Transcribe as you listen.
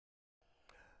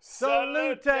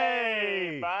Salute!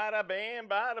 Bada bam,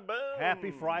 bada boom. Happy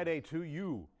Friday to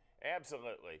you.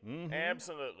 Absolutely.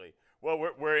 Absolutely. Well,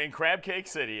 we're in Crab Cake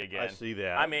City again. I see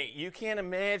that. I mean, you can't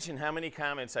imagine how many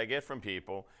comments I get from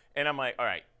people. And I'm like, all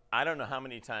right, I don't know how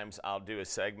many times I'll do a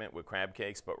segment with crab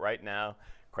cakes, but right now,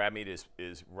 crab meat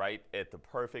is right at the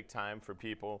perfect time for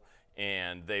people.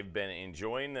 And they've been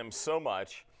enjoying them so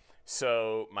much.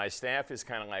 So my staff is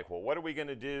kind of like, well, what are we going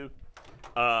to do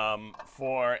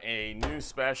for a new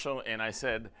special? And I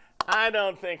said, I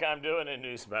don't think I'm doing a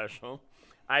new special.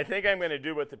 I think I'm going to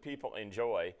do what the people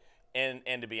enjoy. And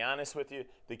to be honest with you,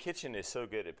 the kitchen is so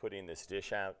good at putting this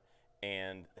dish out.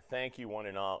 And thank you, one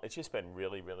and all. It's just been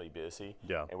really, really busy.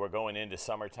 Yeah. And we're going into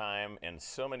summertime, and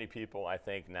so many people, I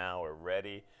think, now are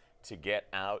ready to get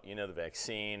out, you know, the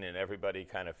vaccine, and everybody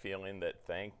kind of feeling that,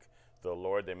 thank the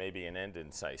Lord, there may be an end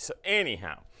in sight. So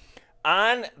anyhow,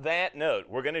 on that note,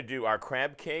 we're going to do our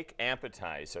crab cake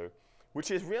appetizer, which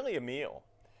is really a meal.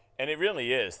 And it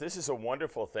really is. This is a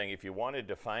wonderful thing. If you wanted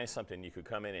to find something you could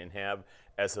come in and have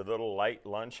as a little light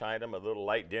lunch item, a little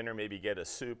light dinner, maybe get a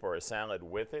soup or a salad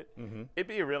with it, it'd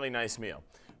be a really nice meal.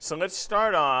 So let's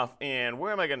start off, and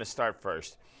where am I going to start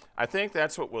first? I think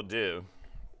that's what we'll do.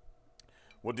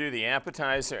 We'll do the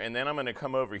appetizer, and then I'm going to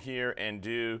come over here and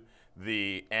do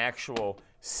the actual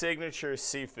signature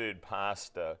seafood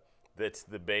pasta that's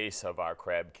the base of our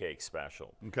crab cake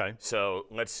special. Okay. So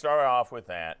let's start off with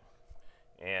that.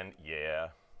 And yeah.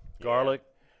 Garlic.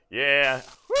 Yeah.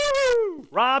 Woo!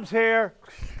 Rob's here.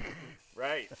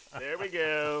 Right. There we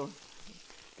go.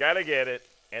 Gotta get it.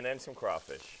 And then some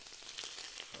crawfish.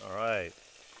 All right.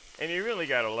 And you really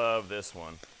gotta love this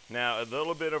one. Now, a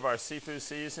little bit of our seafood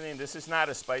seasoning. This is not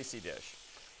a spicy dish.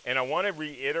 And I want to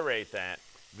reiterate that.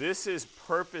 This is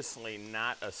purposely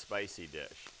not a spicy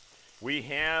dish. We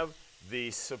have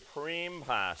the supreme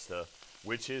pasta,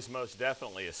 which is most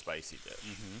definitely a spicy dish.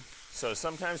 So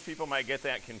sometimes people might get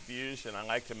that confused, and I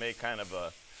like to make kind of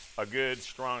a good,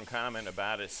 strong comment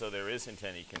about it so there isn't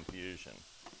any confusion.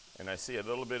 And I see a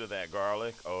little bit of that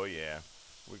garlic. Oh, yeah.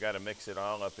 We got to mix it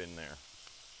all up in there.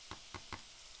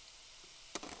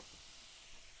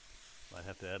 Might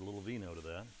have to add a little vino to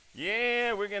that.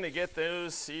 Yeah, we're going to get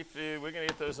those seafood. We're going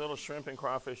to get those little shrimp and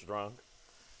crawfish drunk.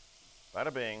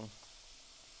 Bada bing.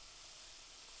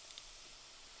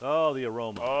 Oh, the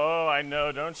aroma. Oh, I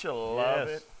know. Don't you love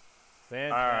it?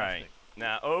 Fantastic. All right.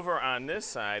 Now, over on this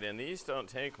side, and these don't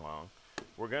take long,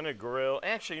 we're going to grill.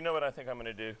 Actually, you know what I think I'm going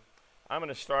to do? I'm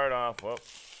going to start off, we're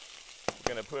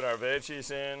going to put our veggies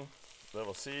in,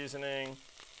 little seasoning,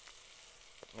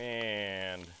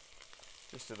 and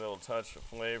just a little touch of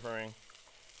flavoring.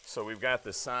 So we've got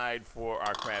the side for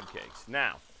our crab cakes.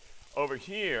 Now, over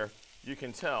here, you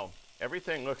can tell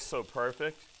everything looks so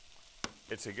perfect.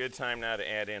 It's a good time now to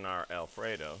add in our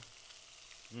Alfredo.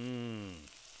 And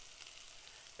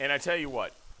I tell you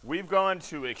what, we've gone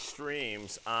to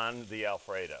extremes on the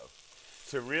Alfredo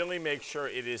to really make sure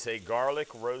it is a garlic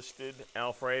roasted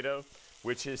Alfredo,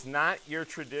 which is not your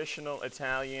traditional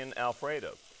Italian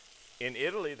Alfredo. In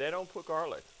Italy, they don't put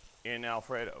garlic in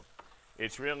Alfredo.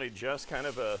 It's really just kind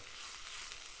of a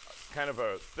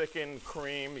thickened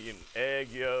cream,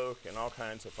 egg yolk, and all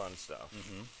kinds of fun stuff.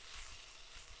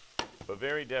 But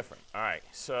very different. All right,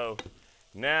 so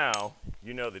now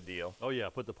you know the deal. Oh, yeah,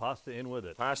 put the pasta in with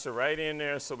it. Pasta right in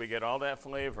there so we get all that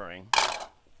flavoring.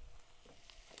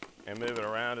 And move it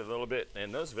around a little bit.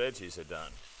 And those veggies are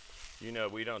done. You know,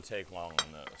 we don't take long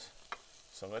on those.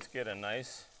 So let's get a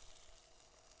nice,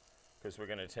 because we're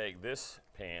going to take this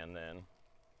pan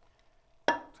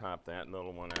then, top that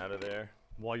little one out of there.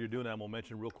 While you're doing that, I'm going to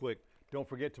mention real quick, don't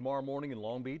forget tomorrow morning in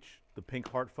Long Beach, the Pink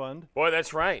Heart Fund. Boy,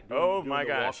 that's right. Oh, my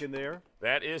gosh. Walk in there.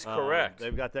 That is correct.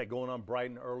 They've got that going on bright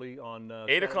and early on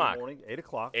 8 o'clock. morning. 8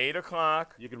 o'clock. 8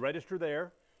 o'clock. You can register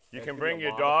there. You can bring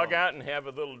your dog out and have a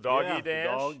little doggy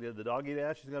dash. The doggy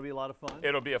dash is going to be a lot of fun.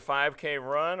 It'll be a 5K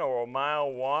run or a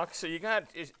mile walk. So you got,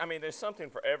 I mean, there's something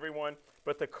for everyone,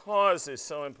 but the cause is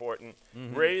so important.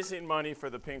 Raising money for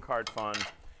the Pink Heart Fund.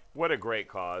 What a great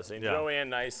cause. And Joanne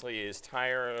Nicely is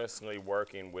tirelessly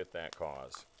working with that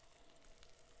cause.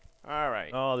 All right.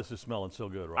 Oh, this is smelling so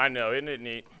good, right? I know, isn't it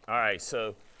neat? All right,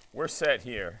 so we're set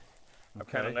here. I've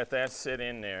kind of let that sit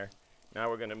in there. Now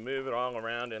we're going to move it all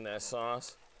around in that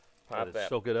sauce. Pop that.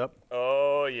 Soak it up.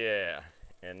 Oh, yeah.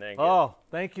 And then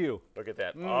thank you. Look at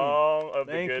that. All of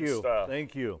the good stuff.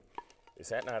 Thank you. Is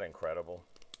that not incredible?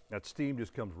 That steam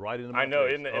just comes right into my I know,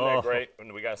 face. isn't that great?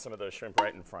 And we got some of those shrimp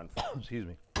right in front. Excuse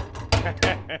me.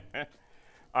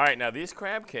 All right, now these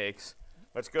crab cakes,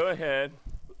 let's go ahead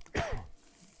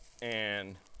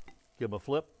and give them a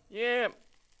flip. Yeah,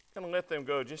 Gonna let them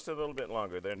go just a little bit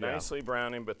longer. They're nicely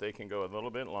browning, but they can go a little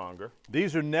bit longer.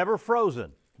 These are never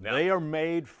frozen. No. They are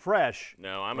made fresh.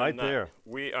 No, I'm right a nut. there.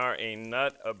 We are a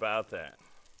nut about that.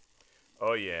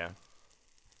 Oh yeah.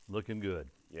 Looking good.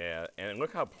 Yeah, and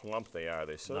look how plump they are.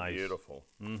 They're so beautiful.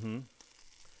 Mm-hmm. And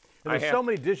there's so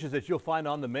many dishes that you'll find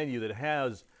on the menu that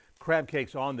has crab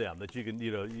cakes on them that you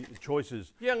can,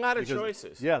 choices. Yeah, a lot of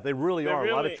choices. Yeah, they really are.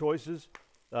 A lot of really- choices.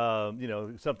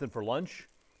 Something for lunch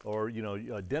or,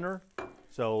 dinner.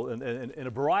 So, in a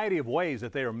variety of ways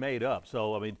that they are made up.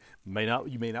 So, I mean,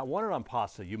 you may not want it on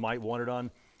pasta. You might want it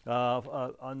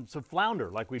on some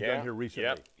flounder like we've done here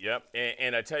recently. Yep.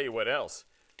 And I tell you what else.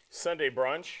 Sunday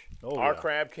brunch, our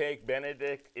crab cake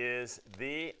Benedict is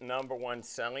the #1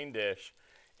 selling dish.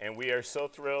 And we are so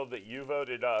thrilled that you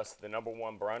voted us the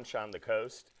 #1 brunch on the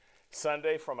coast.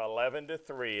 Sunday from 11 to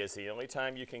 3 is the only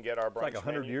time you can get our brunch It's like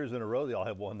 100 menu. years in a row y'all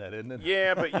have won that, isn't it?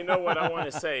 Yeah, but you know what I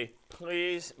want to say?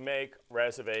 Please make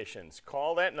reservations.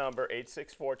 Call that number,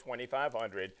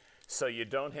 864-2500, so you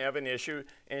don't have an issue.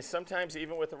 And sometimes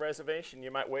even with a reservation, you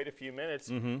might wait a few minutes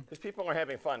because people are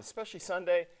having fun, especially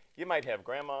Sunday. You might have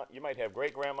grandma, you might have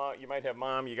great-grandma, you might have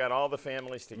mom. You got all the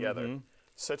families together.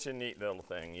 Such a neat little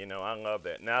thing. I love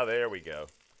that. Now there we go.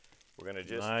 We're going to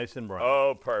just... Nice and brown.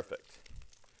 Oh, perfect.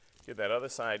 Get that other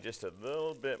side just a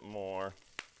little bit more.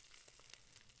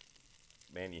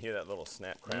 Man, you hear that little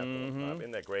snap crackle.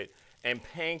 Isn't that great? And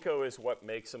panko is what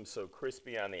makes them so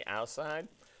crispy on the outside,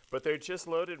 but they're just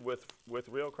loaded with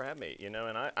real crab meat, and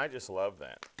I just love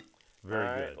that.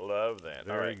 Very good. I love that.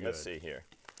 Very All right, good. let's see here.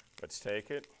 Let's take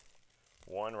it.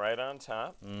 1 right on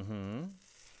top.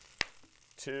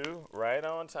 2 right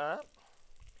on top.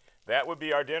 That would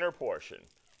be our dinner portion,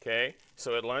 okay?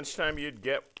 So at lunchtime, you'd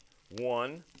get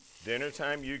 1. Dinner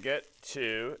time, you get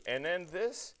 2. And then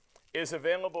this is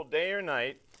available day or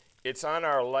night. It's on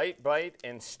our light bite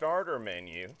and starter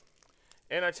menu.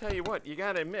 And I tell you what, you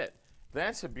got to admit,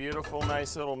 that's a beautiful,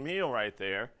 nice little meal right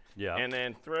there. Yeah. And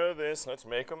then throw this, let's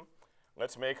make them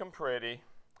pretty.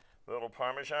 Little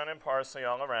Parmesan and parsley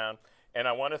all around. And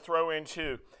I want to throw in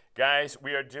too, guys,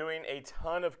 we are doing a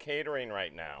ton of catering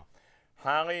right now.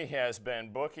 Holly has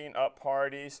been booking up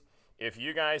parties. If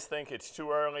you guys think it's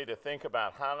too early to think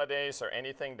about holidays or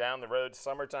anything down the road,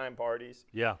 summertime parties,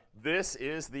 this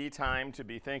is the time to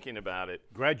be thinking about it.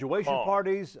 Graduation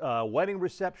parties, wedding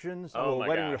receptions,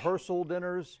 wedding gosh. rehearsal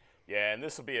dinners. Yeah, and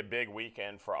this will be a big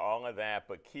weekend for all of that,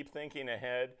 but keep thinking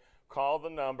ahead. Call the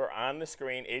number on the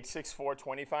screen,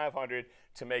 864-2500,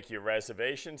 to make your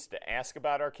reservations, to ask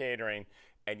about our catering,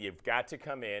 and you've got to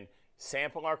come in,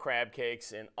 sample our crab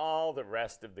cakes and all the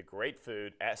rest of the great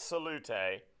food at Salute.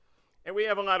 And we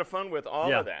have a lot of fun with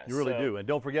all of that. You really do. And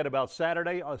don't forget about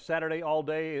Saturday all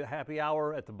day happy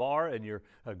hour at the bar and your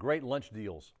great lunch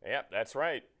deals. Yep, that's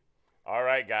right. All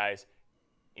right, guys.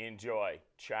 Enjoy.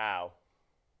 Ciao.